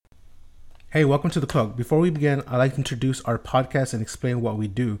Hey, welcome to The Cloak. Before we begin, I'd like to introduce our podcast and explain what we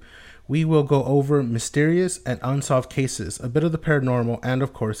do. We will go over mysterious and unsolved cases, a bit of the paranormal, and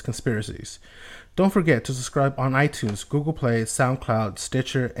of course, conspiracies. Don't forget to subscribe on iTunes, Google Play, SoundCloud,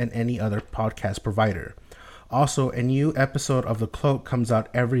 Stitcher, and any other podcast provider. Also, a new episode of The Cloak comes out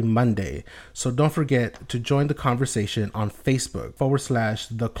every Monday, so don't forget to join the conversation on Facebook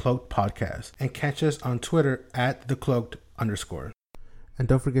 /The Cloaked Podcast and catch us on Twitter @TheCloaked_. And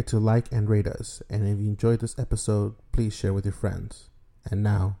don't forget to like and rate us. And if you enjoyed this episode, please share with your friends. And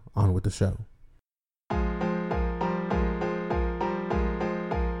now, on with the show.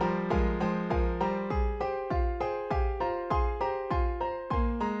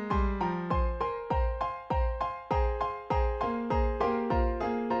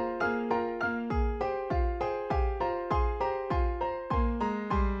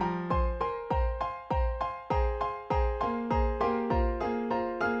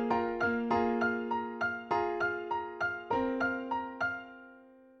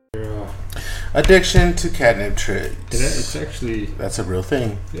 Addiction to catnip tricks. It's actually... That's a real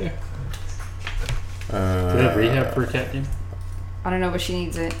thing. Yeah. Do they have rehab for catnip? I don't know, but she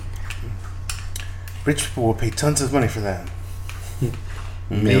needs it. Rich people will pay tons of money for that. $1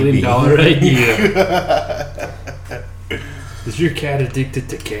 million idea. Is your cat addicted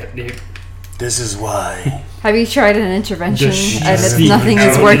to catnip? This is why. Have you tried an intervention and nothing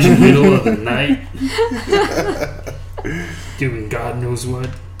is working? In the middle of the night? Doing God knows what.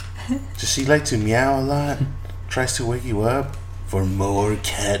 Does she like to meow a lot? Tries to wake you up for more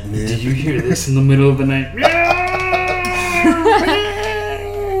catnip? Did you hear this in the middle of the night?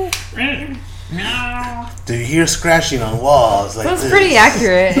 Do you hear scratching on walls like That's this? pretty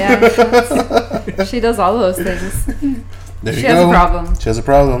accurate, yeah. She does all those things. There she you has go. a problem. She has a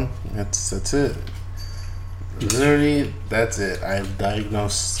problem. That's it. Literally, that's it. I've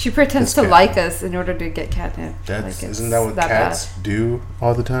diagnosed. She pretends to cat. like us in order to get catnip. Isn't that what cats do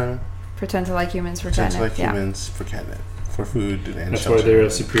all the time? Pretend to like humans for Pretend catnip. to like humans for catnip, for food and That's why they're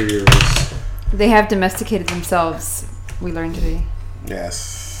a superior race. They have domesticated themselves, we learn today.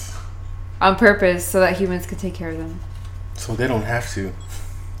 Yes. On purpose, so that humans could take care of them. So they don't have to.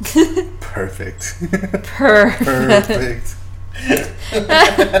 Perfect. Perfect.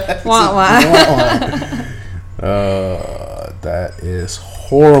 Wah, wah. That is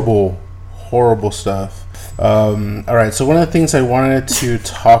horrible stuff. Alright, so one of the things I wanted to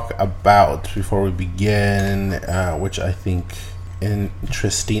talk about before we begin, which I think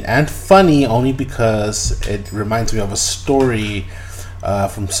interesting and funny only because it reminds me of a story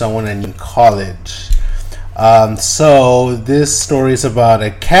from someone in college. So this story is about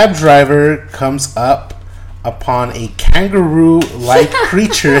a cab driver comes up upon a kangaroo-like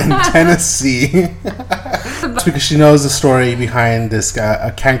creature in Tennessee. Because she knows the story behind this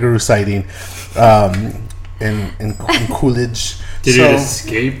a kangaroo sighting in Coolidge. Did it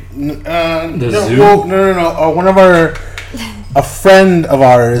escape the zoo? No. A friend of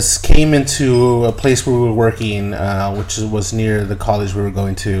ours came into a place where we were working, which was near the college we were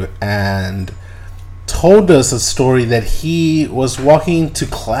going to, and told us a story that he was walking to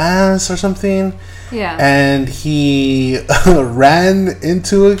class or something. Yeah. And he ran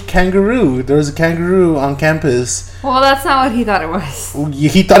into a kangaroo. There was a kangaroo on campus. Well, that's not what he thought it was.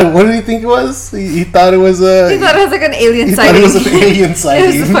 He thought it. What did he think it was? He thought it was a. He thought it was like an alien he sighting. Thought it was an alien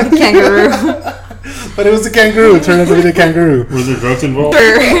sighting. It was a fucking kangaroo. But it was a kangaroo. It turned out to be the kangaroo. Was there drugs involved?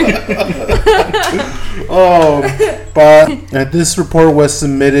 But this report was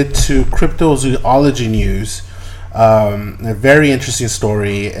submitted to Cryptozoology News. A very interesting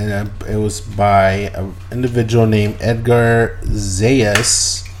story, and it was by an individual named Edgar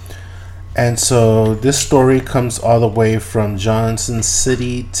Zayas. And so this story comes all the way from Johnson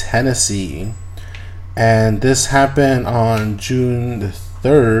City, Tennessee. And this happened on June the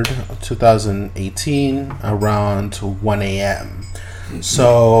 3rd, 2018, around 1 a.m.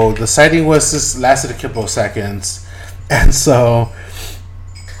 So the sighting lasted a couple of seconds. And so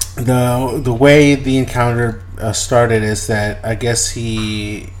the way the encounter started is that I guess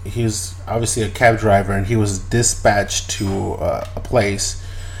he's obviously a cab driver and he was dispatched to a place.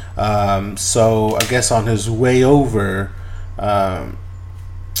 So I guess on his way over,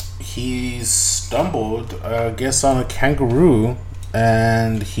 he stumbled, I guess, on a kangaroo,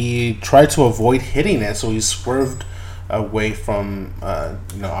 and he tried to avoid hitting it. So he swerved away from,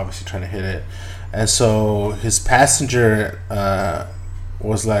 obviously trying to hit it. And so his passenger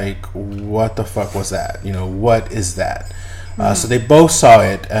was like, what the fuck was that? What is that? So they both saw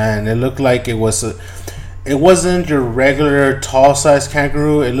it, and it looked like it wasn't your regular tall-sized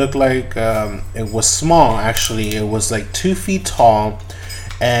kangaroo. It looked like it was small, actually. It was like 2 feet tall,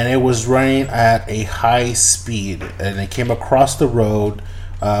 and it was running at a high speed, and it came across the road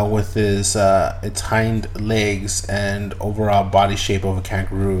with its hind legs and overall body shape of a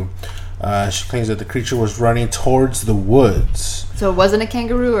kangaroo. She claims that the creature was running towards the woods. So it wasn't a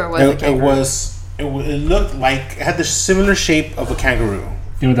kangaroo, or was it a kangaroo? It looked like it had the similar shape of a kangaroo.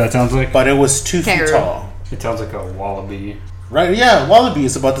 You know what that sounds like? But it was 2 feet tall. It sounds like a wallaby. Right, yeah, wallaby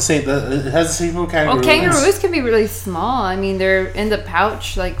is about the same. It has the same of a kangaroo. Well, kangaroos can be really small. I mean, they're in the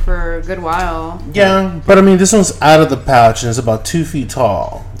pouch like for a good while. Yeah, but I mean, this one's out of the pouch and it's about 2 feet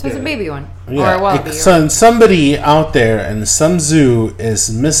tall. So it's a baby one. Yeah. Or a wallaby. Somebody out there in some zoo is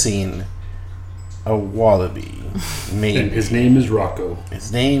missing a wallaby. Maybe. And his name is Rocco.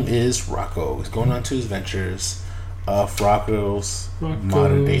 His name is Rocco. He's going on to his ventures of Rocco's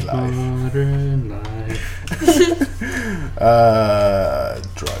modern day life.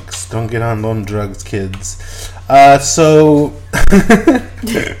 Drugs. Don't get on them drugs, kids. So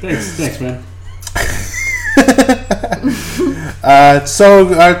thanks, man.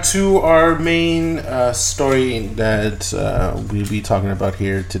 So to our main story that we'll be talking about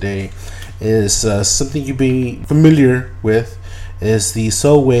here today is something you'll be familiar with, is the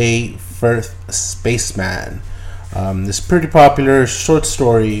Solway Firth Spaceman. It's pretty popular, short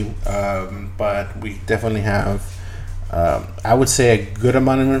story, but we definitely have, I would say, a good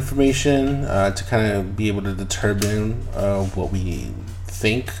amount of information to kind of be able to determine what we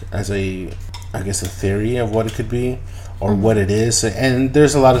think as a theory of what it could be or what it is. And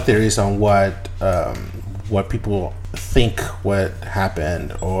there's a lot of theories on what people think what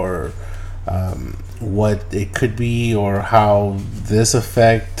happened, or what it could be, or how this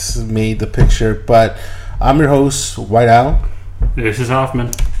effect made the picture. But I'm your host, White Owl. This is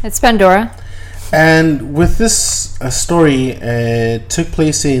Hoffman. It's Pandora. And with this story, it took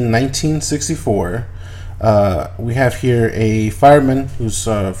place in 1964. We have here a fireman who's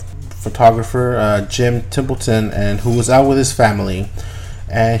a photographer, Jim Templeton, and who was out with his family.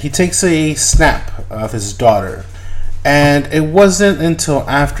 And he takes a snap of his daughter. And it wasn't until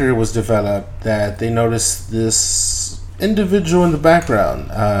after it was developed that they noticed this individual in the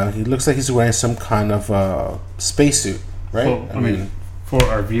background. He looks like he's wearing some kind of spacesuit, right? Well, I mean, for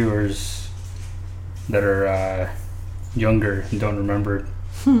our viewers that are younger and don't remember,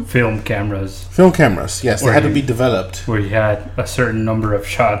 film cameras. Film cameras, yes, they had to be developed. Where you had a certain number of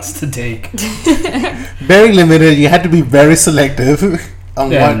shots to take. Very limited. You had to be very selective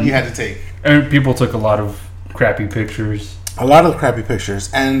on what you had to take. And people took a lot of crappy pictures.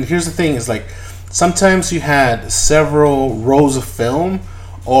 And here's the thing: is like, sometimes you had several rolls of film,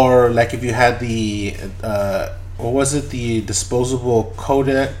 or like if you had the what was it, the disposable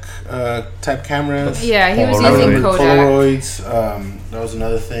Kodak type cameras? Yeah, he was using Kodak. Polaroids. That was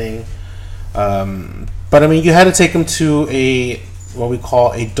another thing. But I mean, you had to take them to what we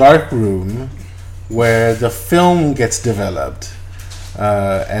call a dark room, where the film gets developed,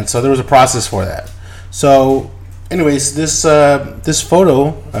 and so there was a process for that. So, anyways, this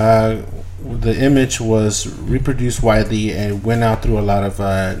photo. The image was reproduced widely and went out through a lot of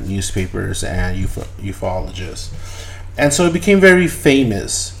newspapers and ufologists. And so it became very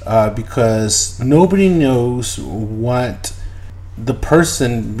famous because nobody knows what the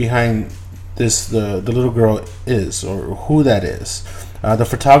person behind the little girl is, or who that is. The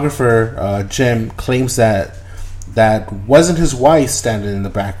photographer, Jim, claims that wasn't his wife standing in the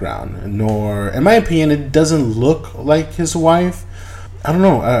background, nor, in my opinion, it doesn't look like his wife. I don't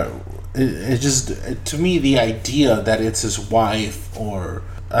know. It just, to me, the idea that it's his wife, or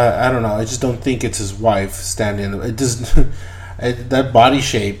I don't know, I just don't think it's his wife standing. It doesn't. That body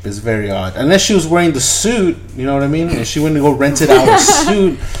shape is very odd. Unless she was wearing the suit, you know what I mean? And she went to go rent it out a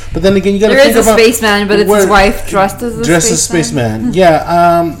suit. But then again, you got to think about. There is a spaceman, but it's his wife dressed as a spaceman.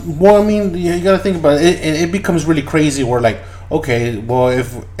 Yeah. Well, I mean, you got to think about it. It becomes really crazy. Where like, okay, well,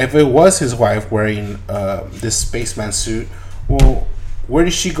 if it was his wife wearing this spaceman suit, well, where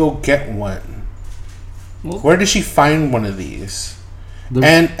did she go get one? Where did she find one of these?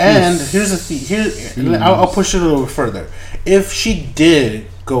 And here's the thing. I'll push it a little further. If she did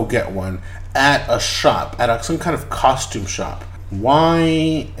go get one at a shop, at some kind of costume shop,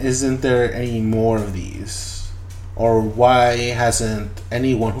 why isn't there any more of these? Or why hasn't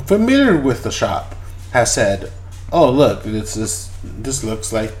anyone who's familiar with the shop has said, "Oh, look, this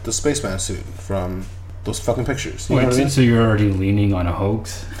looks like the spaceman suit from those fucking pictures." You know what I mean? So you're already leaning on a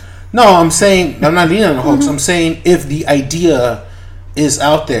hoax? No, I'm not leaning on a hoax. I'm saying if the idea is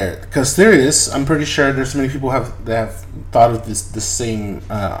out there, because there is, I'm pretty sure there's many people that have thought of the same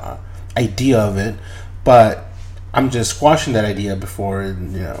idea of it, but I'm just squashing that idea before it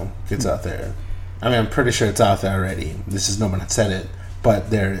gets out there. I mean, I'm pretty sure it's out there already. This is no one that said it, but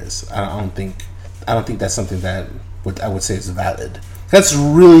there it is. I don't think that's something that I would say is valid. That's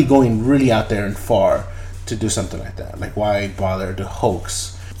really going really out there and far to do something like that. Like, why bother to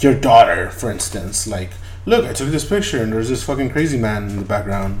hoax your daughter, for instance? Like, look, I took this picture and there's this fucking crazy man in the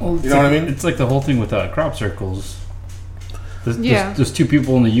background. Well, you know what I mean? It's like the whole thing with crop circles. There's two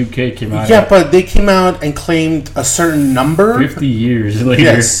people in the UK came out. Yeah, but they came out and claimed a certain number. 50 years later.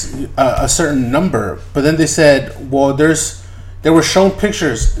 Yes, a certain number. But then they said, well, they were shown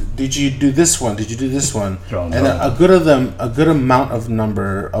pictures. Did you do this one? Did you do this one? And a good amount of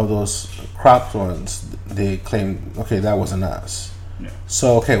number of those cropped ones, they claimed, okay, that wasn't us. Yeah.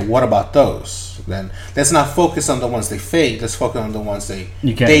 So, okay, what about those? Then let's not focus on the ones they fake. Let's focus on the ones they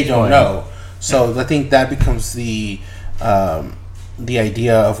don't know. So I think that becomes the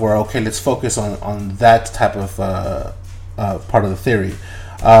idea of where, okay, let's focus on that type of part of the theory.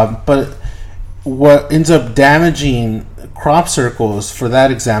 But what ends up damaging crop circles, for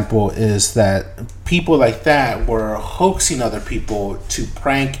that example, is that people like that were hoaxing other people to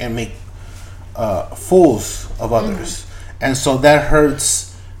prank and make fools of others. And so that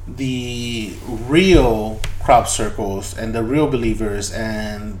hurts the real crop circles and the real believers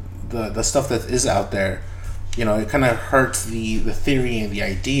and the stuff that is out there. You know, it kind of hurts the theory and the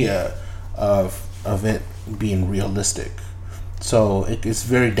idea of it being realistic. So it's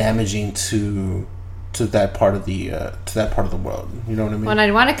very damaging to that part of the world. You know what I mean? When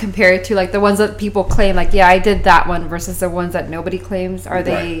I want to compare it to like the ones that people claim, like, yeah, I did that one, versus the ones that nobody claims, are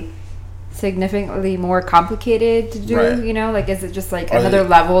they significantly more complicated to do? Right. You know, like, is it just like another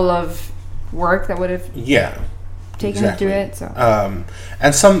level of work that would have taken to do it? So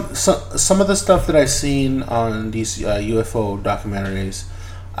and some of the stuff that I've seen on these UFO documentaries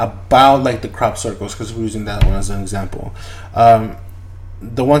about like the crop circles, because we're using that one as an example,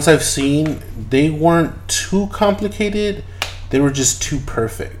 the ones I've seen, they weren't too complicated, they were just too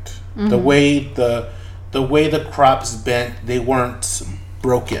perfect. The way the crops bent, they weren't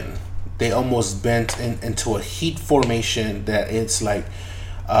broken, they almost bent into a heat formation that it's like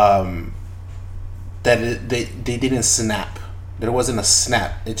they didn't snap. There wasn't a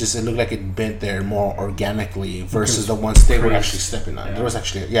snap. It looked like it bent there more organically versus the ones they were actually stepping on. Yeah. There was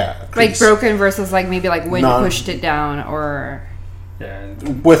actually like broken versus like maybe like wind pushed it down, or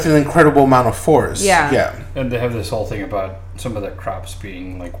with an incredible amount of force. Yeah. And they have this whole thing about some of the crops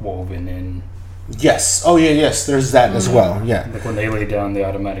being like woven in. Yes. Oh yeah. Yes. There's that as well. Yeah. Like when they lay down, they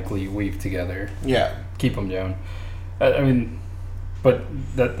automatically weave together. Yeah. Keep them down. I mean, but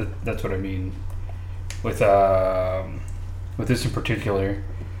that's what I mean with this in particular.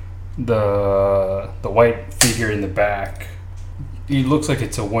 The white figure in the back, it looks like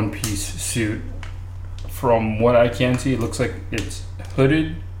it's a one-piece suit. From what I can see, it looks like it's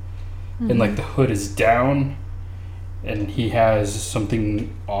hooded, and like the hood is down, and he has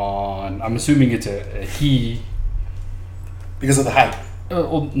something on. I'm assuming it's a he, because of the height.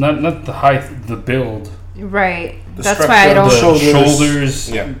 Well, not the height, the build. Right. That's why I don't. The shoulders.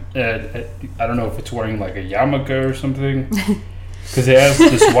 Yeah. I don't know if it's wearing like a yarmulke or something. Because it has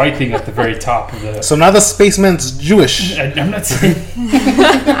this white thing at the very top of the... So now the spaceman's Jewish. I'm not saying...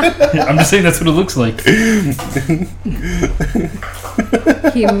 I'm just saying that's what it looks like.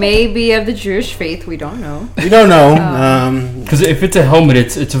 He may be of the Jewish faith. We don't know. We don't know. Because if it's a helmet,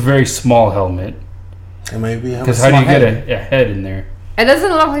 it's a very small helmet. It may be. Because how do you get a head in there? It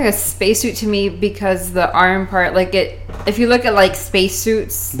doesn't look like a spacesuit to me, because the arm part, like if you look at like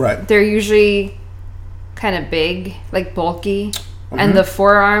spacesuits, right, they're usually kind of big, like bulky. And the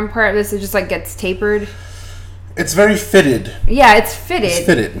forearm part, this just like gets tapered. It's very fitted. Yeah, it's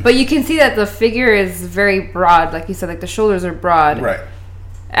fitted. But you can see that the figure is very broad, like you said, like the shoulders are broad. Right.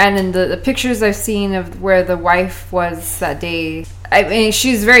 And in the pictures I've seen of where the wife was that day, I mean,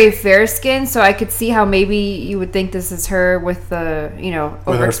 she's very fair skinned, so I could see how maybe you would think this is her with the,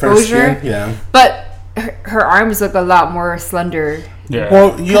 overexposure. Yeah. But her arms look a lot more slender. Yeah.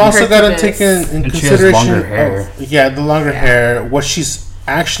 Well, you also got to take in consideration. She has longer hair. The longer hair. What she's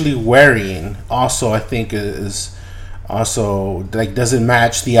actually wearing also, I think, is also like doesn't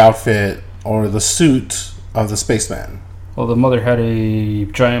match the outfit or the suit of the spaceman. Well, the mother had a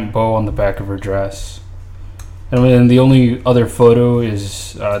giant bow on the back of her dress. And then the only other photo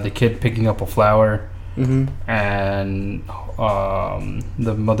is the kid picking up a flower. Mm-hmm. And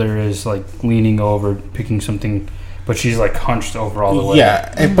the mother is like leaning over, picking something, but she's like hunched over all the way.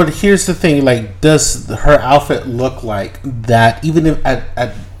 Yeah, but here's the thing: like, does her outfit look like that? Even if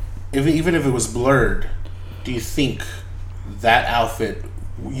even if it was blurred, do you think that outfit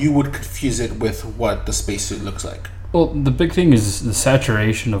you would confuse it with what the spacesuit looks like? Well, the big thing is the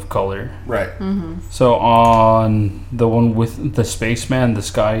saturation of color. Right. Mm-hmm. So on the one with the Spaceman, the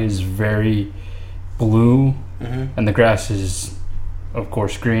sky is very blue, and the grass is, of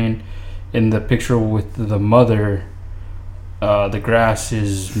course, green. In the picture with the mother, the grass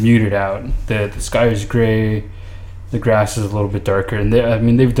is muted out. The sky is gray. The grass is a little bit darker, and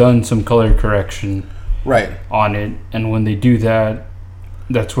they've done some color correction, right, on it. And when they do that,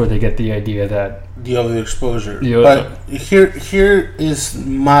 that's where they get the idea that the overexposure. But here is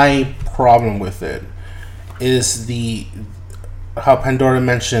my problem with it: is how Pandora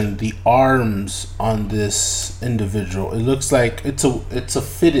mentioned the arms on this individual. It looks like it's a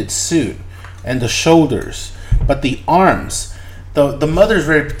fitted suit, and the shoulders, but the arms. The mother's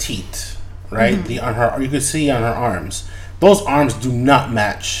very petite, right? You can see on her arms. Those arms do not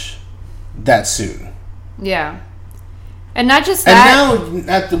match that suit. Yeah. And not just that. And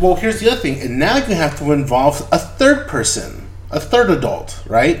now, here's the other thing. And now you have to involve a third person, a third adult,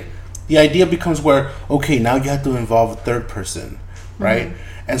 right? The idea becomes where, okay, now you have to involve a third person, right?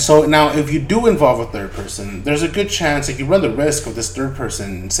 And so now if you do involve a third person, there's a good chance that you run the risk of this third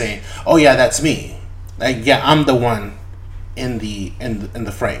person saying, oh yeah, that's me. Like, yeah, I'm the one in the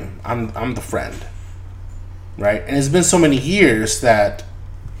frame. I'm the friend. Right? And it's been so many years that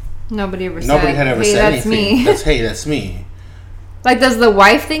nobody had ever said anything. Me. That's me. Like, does the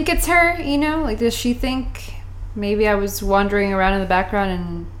wife think it's her? You know, like, does she think maybe I was wandering around in the background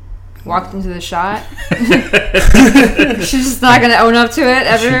and walked into the shot? She's just not gonna own up to it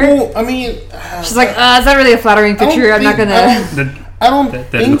ever. Well, I mean, she's like, it's not really a flattering picture. I'm not gonna. I don't that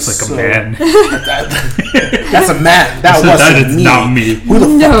think looks so. like a man. That's a man. That wasn't me. Not me. Who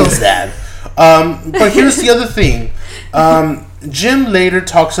the fuck is that? But here's the other thing. Jim later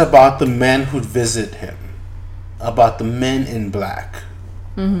talks about the men who'd visit him, about the men in black,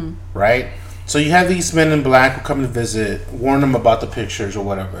 right? So you have these men in black who come to visit, warn them about the pictures or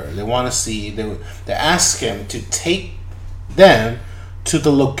whatever they want to see. They ask him to take them to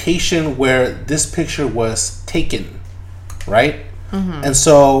the location where this picture was taken, right? And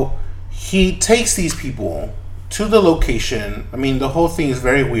so he takes these people to the location. I mean, the whole thing is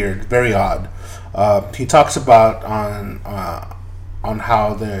very weird, very odd. He talks about on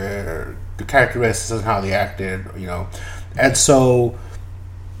how the characteristics and how they acted, you know, and so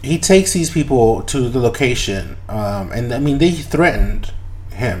he takes these people to the location, and I mean, they threatened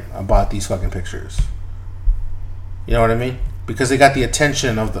him about these fucking pictures. You know what I mean? Because they got the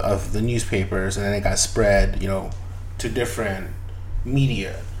attention of the newspapers, and then it got spread, you know, to different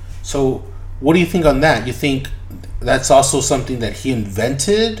media. So, what do you think on that? You think that's also something that he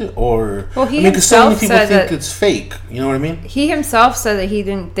invented, or because so many people think it's fake. You know what I mean? He himself said that he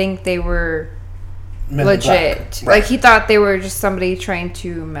didn't think they were legit. Right. Like, he thought they were just somebody trying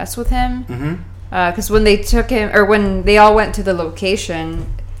to mess with him. Because when they took him, or when they all went to the location,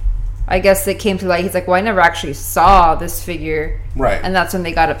 I guess it came to light. He's like, well, I never actually saw this figure. Right. And that's when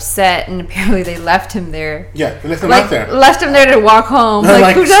they got upset, and apparently they left him there. Yeah, they left him out there. Left him there to walk home.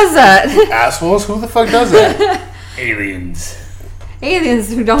 Like, who does that? Assholes. Who the fuck does that? Aliens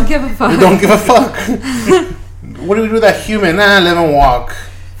who don't give a fuck. Who don't give a fuck. What do we do with that human? Let him walk.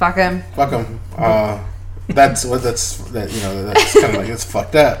 Fuck him. That's kind of like, it's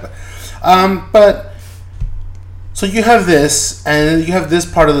fucked up. But so you have this, and you have this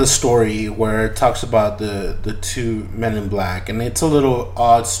part of the story where it talks about the two men in black, and it's a little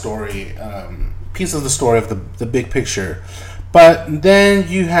odd story, piece of the story of the big picture. But then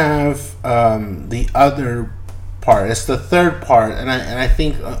you have the other part. It's the third part, and I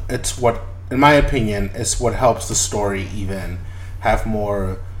think it's what, in my opinion, it's what helps the story even have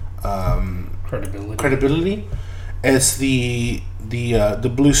more credibility. It's the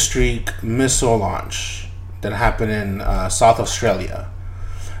Blue Streak missile launch that happened in South Australia.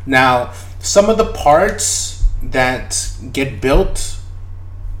 Now, some of the parts that get built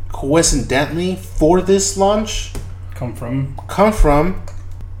coincidentally for this launch come from,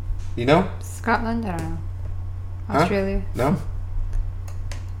 you know, Scotland. I don't know. Australia. No.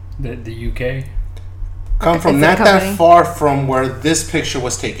 The UK. Come from not that far from where this picture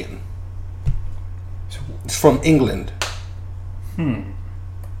was taken. It's from England.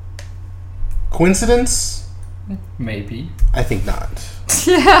 Coincidence? Maybe. I think not.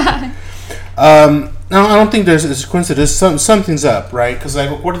 Yeah. No, I don't think there's a coincidence. Something's up, right? Because,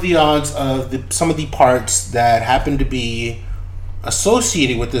 like, what are the odds of some of the parts that happen to be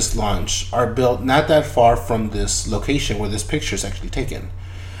associated with this launch are built not that far from this location where this picture is actually taken?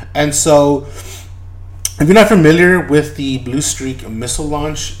 And so, if you're not familiar with the Blue Streak missile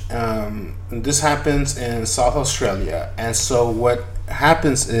launch, this happens in South Australia. And so what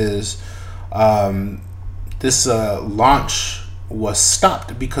happens is this launch was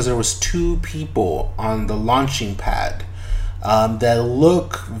stopped because there was 2 people on the launching pad that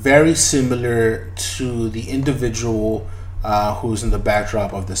look very similar to the individual who's in the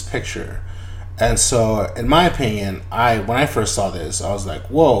backdrop of this picture. And so, in my opinion, when I first saw this, I was like,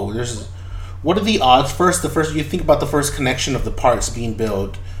 "Whoa! What are the odds?" First, you think about the first connection of the parts being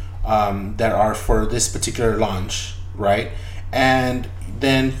built that are for this particular launch, right? And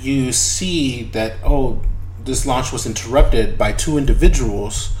then you see that this launch was interrupted by 2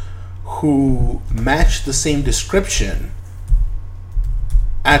 individuals who match the same description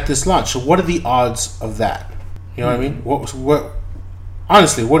at this launch. So, what are the odds of that? You know what I mean? What?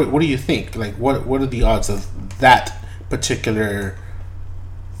 Honestly, what do you think? Like, what are the odds of that particular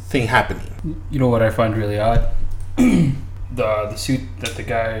thing happening? You know what I find really odd? The suit that the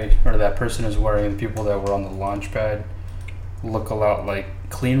guy or that person is wearing, and the people that were on the launch pad look a lot like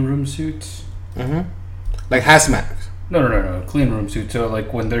clean room suits. Mm-hmm. Like hazmat. No. Clean room suits. So,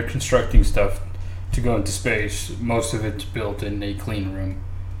 like, when they're constructing stuff to go into space, most of it's built in a clean room,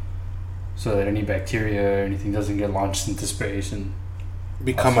 so that any bacteria or anything doesn't get launched into space and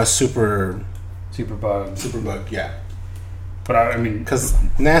become a super bug. Yeah. But I mean, because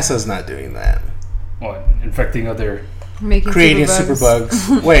NASA's not doing that. What? Infecting other... Creating super bugs.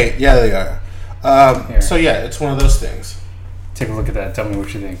 Wait, yeah, they are. So, yeah, it's one of those things. Take a look at that. Tell me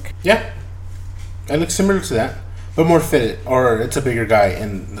what you think. Yeah. It looks similar to that, but more fitted. Or it's a bigger guy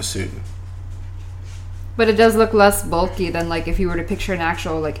in the suit. But it does look less bulky than, like, if you were to picture an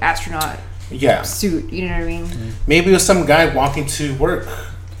actual, like, astronaut suit. You know what I mean? Mm-hmm. Maybe it was some guy walking to work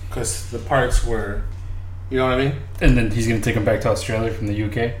because the parts were... You know what I mean? And then he's going to take him back to Australia from the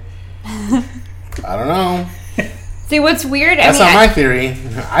UK? I don't know. See, what's weird... That's not my theory.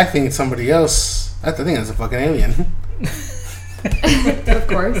 I think somebody else... I think that's a fucking alien. Of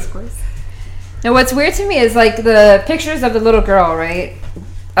course. Now, what's weird to me is, like, the pictures of the little girl, right?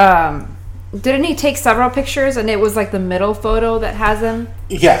 Didn't he take several pictures, and it was, like, the middle photo that has him?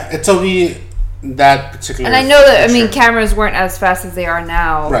 Yeah, it's only that particular... And I know that, picture. I mean, cameras weren't as fast as they are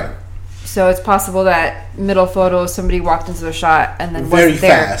now. Right. So it's possible that middle photo, somebody walked into the shot and then very wasn't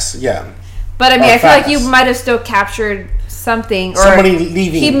there. Fast, yeah. But I mean, I feel like you might have still captured something, or somebody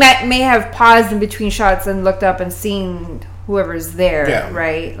leaving. He may have paused in between shots and looked up and seen whoever's there,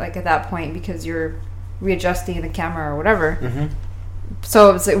 right? Like at that point, because you're readjusting the camera or whatever. Mm-hmm.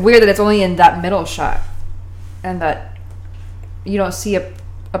 So it's weird that it's only in that middle shot, and that you don't see a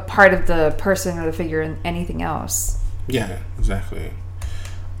part of the person or the figure in anything else. Yeah, exactly.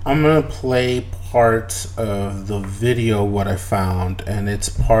 I'm gonna play part of the video what I found, and it's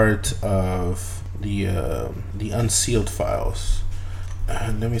part of the unsealed files.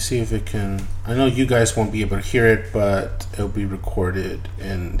 Let me see if it can. I know you guys won't be able to hear it, but it'll be recorded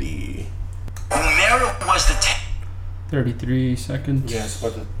in the. Romero was the 33 seconds. Yes,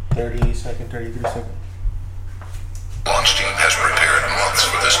 about the 33 second. Launch team has prepared months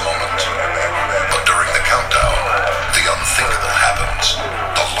for this moment, but during the countdown, the unthinkable happens.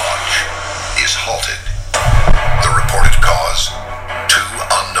 The launch is halted. The reported cause: 2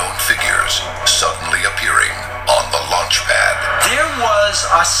 unknown figures suddenly appearing on the launch pad. There was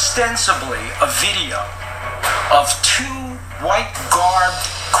ostensibly a video of 2 white-garbed,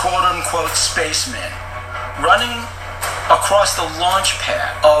 quote-unquote, spacemen running across the launch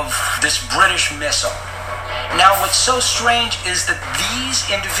pad of this British missile. Now, what's so strange is that these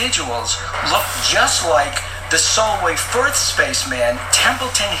individuals look just like the Solway Firth spaceman.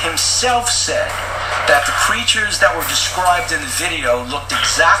 Templeton himself said that the creatures that were described in the video looked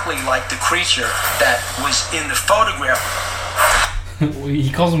exactly like the creature that was in the photograph. He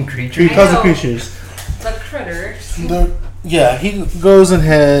calls them creatures? He calls them creatures. The critters. He goes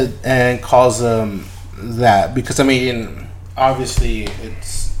ahead and calls them that because, I mean, obviously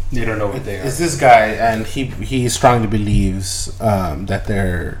it's... You don't know what they are. It's this guy, and he strongly believes that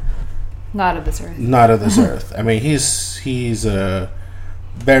they're not of this earth. Not of this earth. I mean, he's a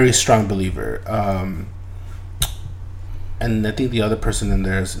very strong believer. And I think the other person in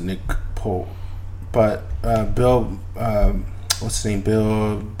there is Nick Pope, but Bill, what's his name?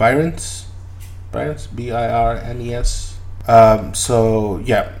 Bill Birnes, Birnes. So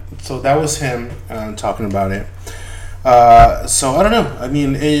that was him talking about it. So I don't know. I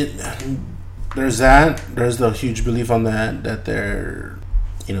mean, there's the huge belief on that they're,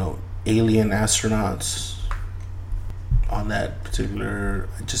 alien astronauts on that particular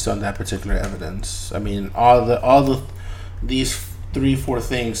evidence. I mean, these 3-4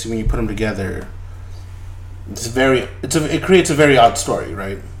 things, when you put them together, it creates a very odd story,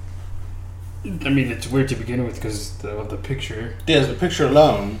 right? I mean, it's weird to begin with because of the picture. Yeah, the picture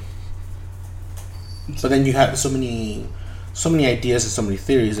alone. But then you have so many ideas and so many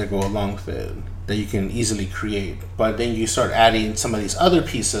theories that go along with it that you can easily create. But then you start adding some of these other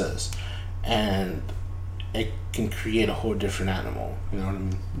pieces, and it can create a whole different animal. You know what I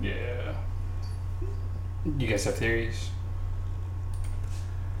mean? Yeah. You guys have theories?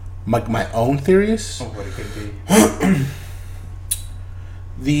 My own theories? Oh, what it could be.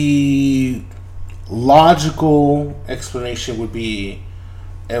 The logical explanation would be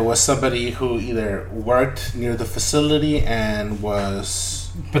it was somebody who either worked near the facility and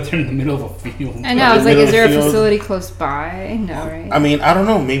was... But they're in the middle of a field. I know. I was like, is there a facility close by? No, right? I mean, I don't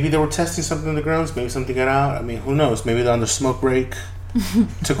know. Maybe they were testing something on the grounds. Maybe something got out. I mean, who knows? Maybe they're on their smoke break.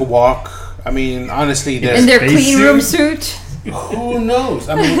 Took a walk. I mean, honestly... In their clean room suit? Who knows?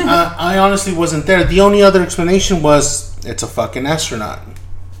 I mean, I honestly wasn't there. The only other explanation was it's a fucking astronaut.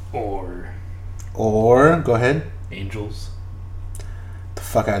 Or go ahead. Angels. The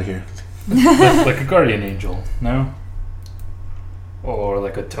fuck out of here. like a guardian angel, no? Or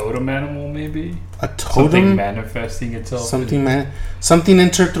like a totem animal, maybe? A totem? Something manifesting itself. Something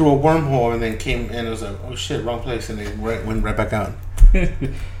entered through a wormhole and then came and it was like, oh shit, wrong place, and it went right back out.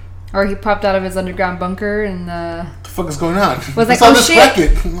 Or he popped out of his underground bunker and what the fuck is going on? Was like, oh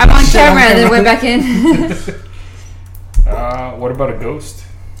shit, I'm on camera, and then went back in. What about a ghost?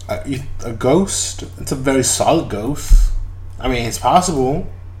 A ghost? It's a very solid ghost. I mean, it's possible.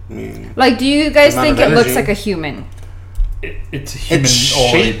 I mean, like, do you guys think it looks like a human? It's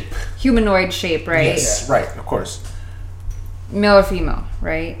humanoid. Humanoid shape, right? Yes, right, of course. Male or female,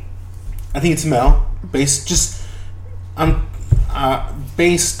 right? I think it's male. Based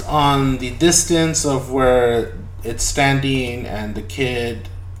on the distance of where it's standing and the kid,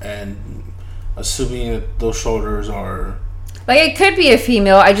 and assuming that those shoulders are... Like, it could be a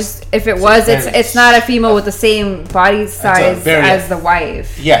female. If it was, it's not a female with the same body size as the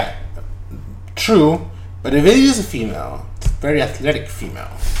wife. Yeah, true. But if it is a female, it's a very athletic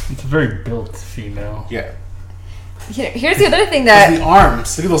female. It's a very built female. Yeah. Here's the other thing that... The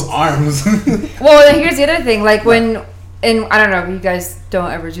arms. Look at those arms. Well, then here's the other thing. Like, when... And I don't know if you guys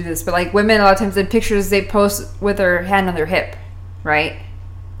don't ever do this, but like women, a lot of times in pictures, they post with their hand on their hip, right?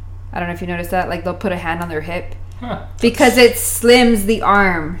 I don't know if you noticed that. Like, they'll put a hand on their hip. Huh. Because it slims the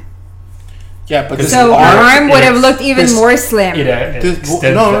arm. Yeah, but so the arm would have looked even more slim.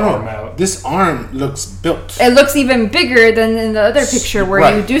 No. This arm looks built. It looks even bigger than in the other picture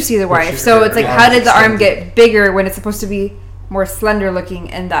where you do see the wife. So it's like, how did the arm get bigger when it's supposed to be more slender looking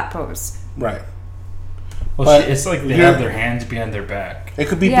in that pose? Right. Well, it's like they have their hands behind their back. It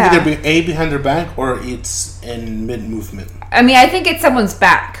could be either behind their back or it's in mid movement. I mean, I think it's someone's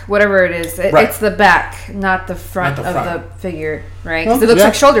back, whatever it is. It's the back, not the front of the figure, right? Because it looks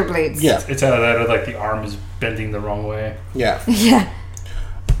like shoulder blades. Yeah. It's out of that, or like the arm is bending the wrong way. Yeah. Yeah.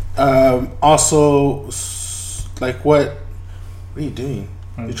 Also, like, what are you doing?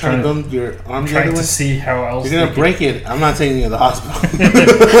 You're trying to bend your arm the other way? Trying to see how else you're going to break it. I'm not taking you to the hospital.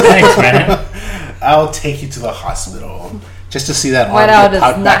 Thanks, man. I'll take you to the hospital just to see that arm. White Owl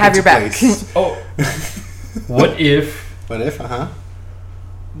does not have your back. Oh. What if...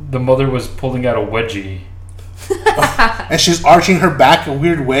 the mother was pulling out a wedgie. And she's arching her back a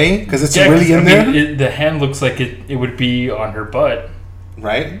weird way because it's really in there? The hand looks like it would be on her butt.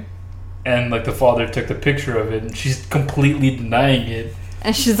 Right? And like the father took the picture of it and she's completely denying it.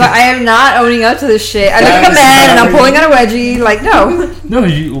 And she's like, I am not owning up to this shit. I look like a man and I'm pulling out a wedgie. Like, no. No,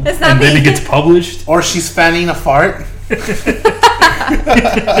 it's not me. Then it gets published. Or she's fanning a fart.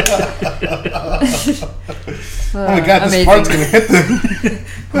 Oh my god, this fart's gonna hit them.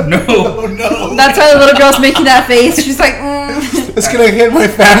 No. That's why the little girl's making that face. She's like, It's gonna hit my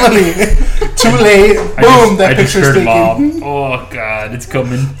family. Too late. Boom, that picture's taken. Mom. Oh god, it's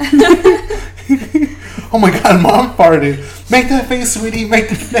coming. Oh my god, mom farted. Make that face, sweetie. Make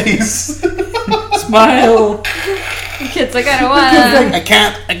the face. Smile. The kid's like, I don't want. I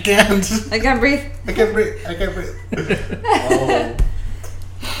can't breathe. I can't breathe. Oh.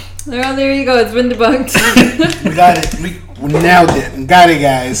 Well, there you go. It's been debunked. We got it. We nailed it. We got it,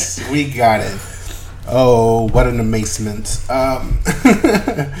 guys. We got it. Oh, what an amazement. I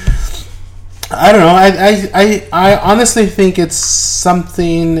don't know. I honestly think it's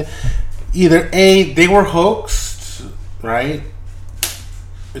something. Either A, they were hoaxed, right?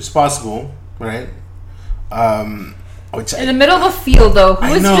 It's possible, right? In the middle of a field, though. Who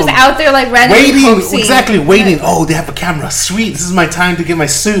was just out there, like, randomly hoaxing? Exactly, waiting. Oh, they have a camera. Sweet, this is my time to get my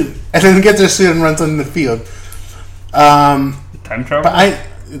suit. And then gets their suit and runs on the field. Time traveler?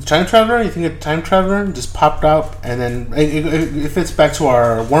 Time traveler? You think a time traveler just popped up and then... It fits back to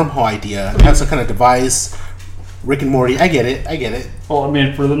our wormhole idea. Have some kind of device, Rick and Morty. I get it. Well, I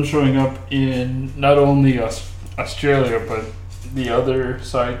mean, for them showing up in not only Australia, but the other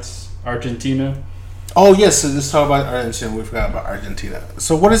sites, Argentina. Oh, yes. So let's talk about Argentina. We forgot about Argentina.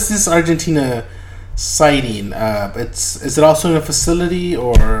 So what is this Argentina sighting? Is it also in a facility,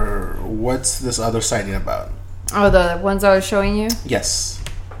 or what's this other sighting about? Oh, the ones I was showing you? Yes.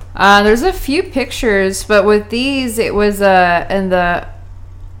 There's a few pictures, but with these, it was in the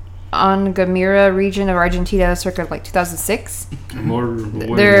Angamira region of Argentina, circa like 2006. More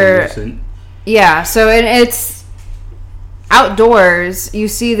recent. Yeah, so it's outdoors. You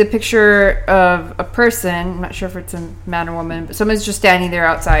see the picture of a person. I'm not sure if it's a man or woman, but someone's just standing there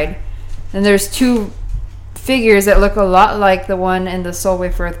outside. And there's two figures that look a lot like the one in the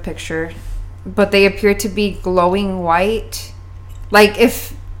Solway Firth picture, but they appear to be glowing white. Like,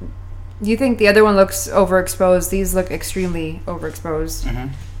 if you think the other one looks overexposed, these look extremely overexposed.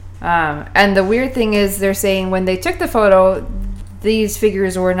 And the weird thing is, they're saying when they took the photo, these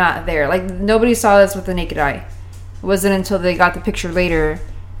figures were not there. Like, nobody saw this with the naked eye. It wasn't until they got the picture later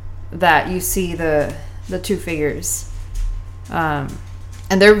that you see the two figures.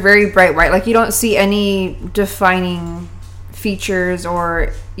 And they're very bright white. Like, you don't see any defining features,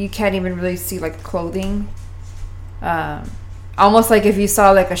 or you can't even really see, like, clothing. Almost like if you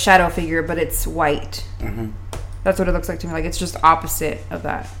saw, like, a shadow figure, but it's white. That's what it looks like to me. Like, it's just opposite of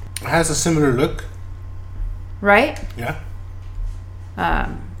that. It has a similar look. Right? Yeah.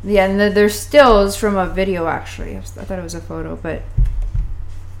 Yeah, and there's stills from a video, actually. I thought it was a photo, but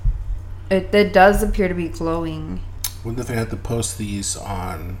it does appear to be glowing. We'll definitely have to post these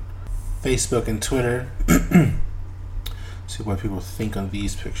on Facebook and Twitter. See what people think on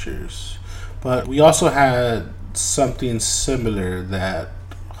these pictures. But we also had something similar that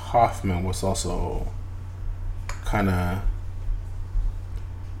Hoffman was also kind of...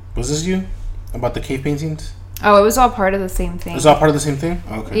 Was this you? About the cave paintings? Oh, it was all part of the same thing. It was all part of the same thing?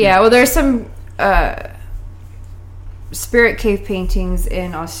 Okay. Yeah, well, there's some spirit cave paintings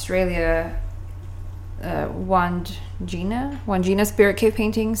in Australia. Wandjina spirit cave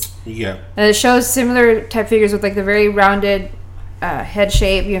paintings. Yeah. And it shows similar type figures with, like, the very rounded head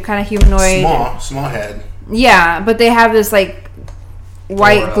shape, you know, kind of humanoid. Small head. Yeah, but they have this, like,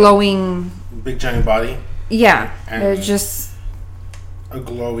 white glowing... Big giant body. Yeah. And they're just... a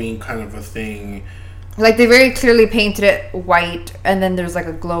glowing kind of a thing. Like, they very clearly painted it white, and then there's, like,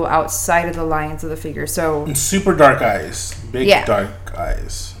 a glow outside of the lines of the figure. So, and super dark eyes. Big dark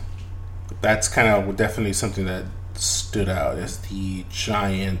eyes. That's kind of definitely something that stood out, as the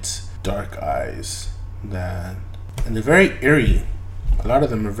giant dark eyes. And they're very eerie. A lot of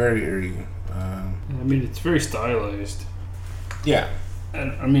them are very eerie. I mean, it's very stylized. Yeah.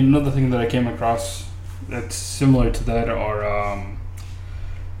 And, I mean, another thing that I came across that's similar to that are...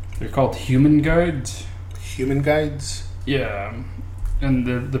 they're called human guides. Human guides? Yeah. And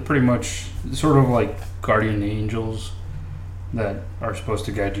they're pretty much sort of like guardian angels that are supposed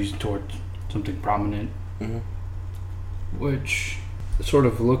to guide you towards something prominent. Which sort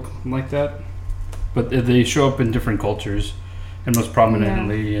of look like that. But they show up in different cultures. And most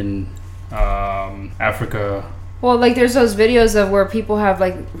prominently in Africa. Well, like, there's those videos of where people have,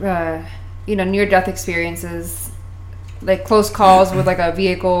 like, near-death experiences. Like, close calls with, like, a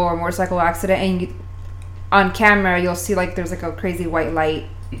vehicle or motorcycle accident, and on camera you'll see, like, there's, like, a crazy white light,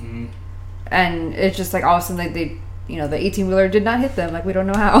 and it's just like all of a sudden, like, the 18-wheeler did not hit them. Like, we don't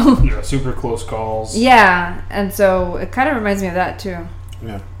know how. Yeah, super close calls. Yeah, and so it kind of reminds me of that too.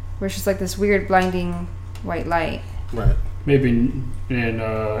 Yeah, where it's just like this weird blinding white light. Right. Maybe in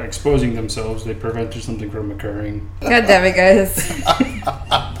exposing themselves, they prevented something from occurring. God damn it, guys.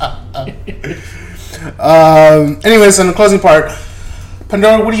 Anyways, on the closing part,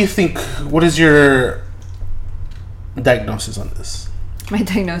 Pandora, what do you think? What is your diagnosis on this? My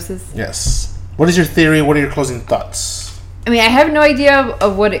diagnosis? Yes. What is your theory? What are your closing thoughts? I mean, I have no idea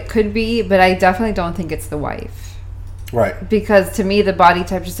of what it could be, but I definitely don't think it's the wife. Right. Because to me, the body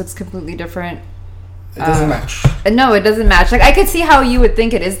type just looks completely different. It doesn't match. No, it doesn't match. Like, I could see how you would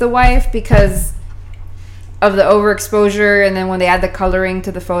think it is the wife because of the overexposure, and then when they add the coloring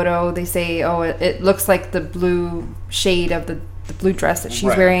to the photo, they say, oh, it looks like the blue shade of the blue dress that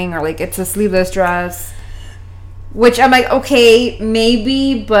she's wearing, or like it's a sleeveless dress. Which I'm like, okay,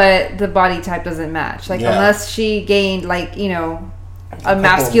 maybe, but the body type doesn't match. Like, unless she gained, like, a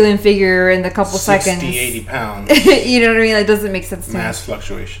masculine figure in the couple 60, seconds. 80 pounds. You know what I mean? That doesn't make sense to me. Mass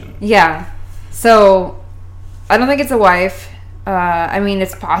fluctuation. Yeah. So, I don't think it's a wife. I mean,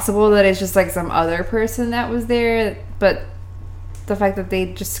 it's possible that it's just, like, some other person that was there. But the fact that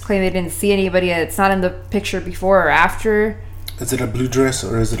they just claim they didn't see anybody, it's not in the picture before or after. Is it a blue dress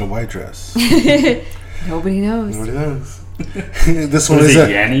or is it a white dress? Nobody knows. This one is it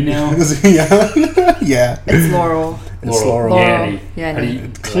Yanny now? Yeah. It's Laurel. It's Laurel.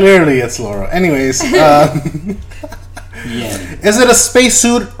 Yanny. Clearly, it's Laurel. Anyways, is it a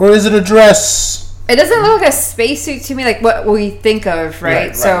spacesuit or is it a dress? It doesn't look like a spacesuit to me, like what we think of,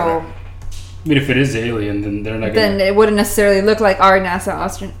 right? I mean, if it is alien, then they're not. Then it wouldn't necessarily look like our NASA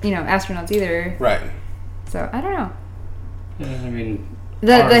astronauts either. Right. So I don't know. Yeah, I mean.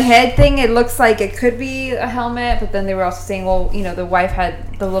 The head thing, it looks like it could be a helmet, but then they were also saying, well, the wife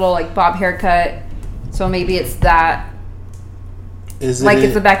had the little like bob haircut, so maybe it's that. It's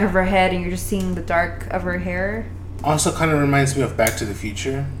the back of her head, and you're just seeing the dark of her hair. Also, kind of reminds me of Back to the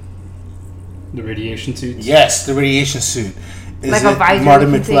Future. The radiation suits. Yes, the radiation suit. Is like it a visor Marty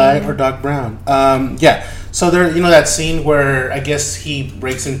McFly or Doc Brown? Yeah. So there, that scene where I guess he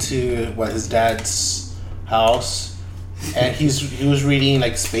breaks into his dad's house. And he was reading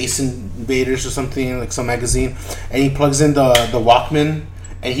like Space Invaders or something, like some magazine, and he plugs in the Walkman,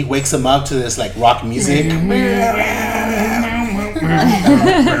 and he wakes him up to this like rock music. Kind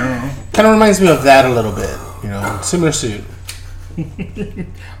of reminds me of that a little bit, similar suit.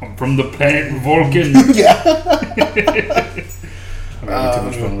 I'm from the planet Vulcan. Yeah. I'm having too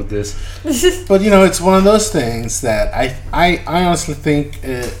much fun with this. But it's one of those things that I honestly think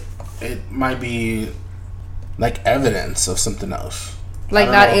it might be like evidence of something else. Like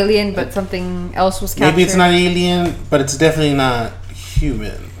not alien, but something else was captured. Maybe it's not alien, but it's definitely not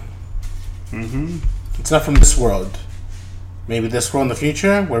human. Mm-hmm. It's not from this world. Maybe this world in the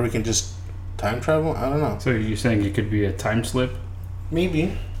future where we can just time travel? I don't know. So you're saying it could be a time slip?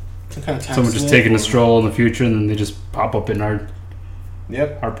 Maybe. Some kind of time Someone slip. just taking a stroll in the future and then they just pop up in our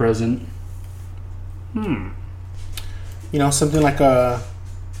present. Something like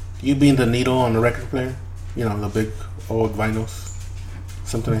you being the needle on the record player. The big old vinyls.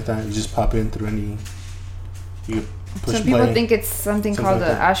 Something like that. You just pop in through any... You push Some people play, think it's something called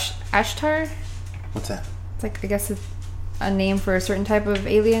the Ashtar. What's that? It's like, I guess it's a name for a certain type of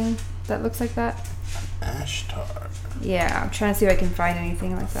alien that looks like that. Ashtar. Yeah, I'm trying to see if I can find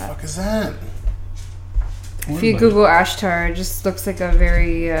anything like that. What the fuck is that? If you Google Ashtar, it just looks like a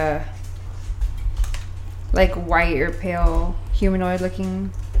very... like white or pale humanoid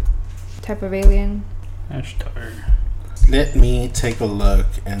looking type of alien. Ashtar. Let me take a look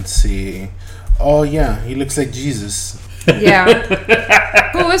and see. Oh yeah, he looks like Jesus. Yeah.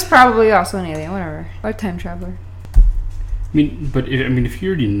 Who is probably also an alien, whatever. Or a time traveler. If you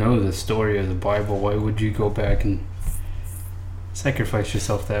already know the story of the Bible, why would you go back and sacrifice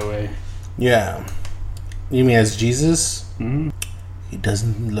yourself that way? Yeah. You mean as Jesus? Mm-hmm. He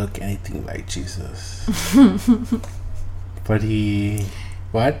doesn't look anything like Jesus. But he...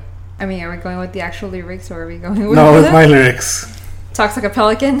 What? I mean, are we going with the actual lyrics or are we going with... No, with my lyrics. Talks like a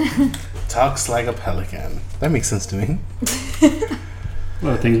pelican. Talks like a pelican. That makes sense to me. A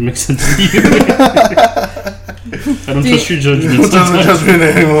lot of things make sense to you. I don't trust your judgment. Doesn't trust me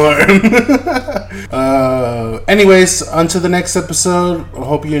anymore. Anyways, on to the next episode. I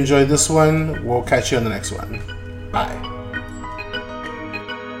hope you enjoyed this one. We'll catch you on the next one. Bye.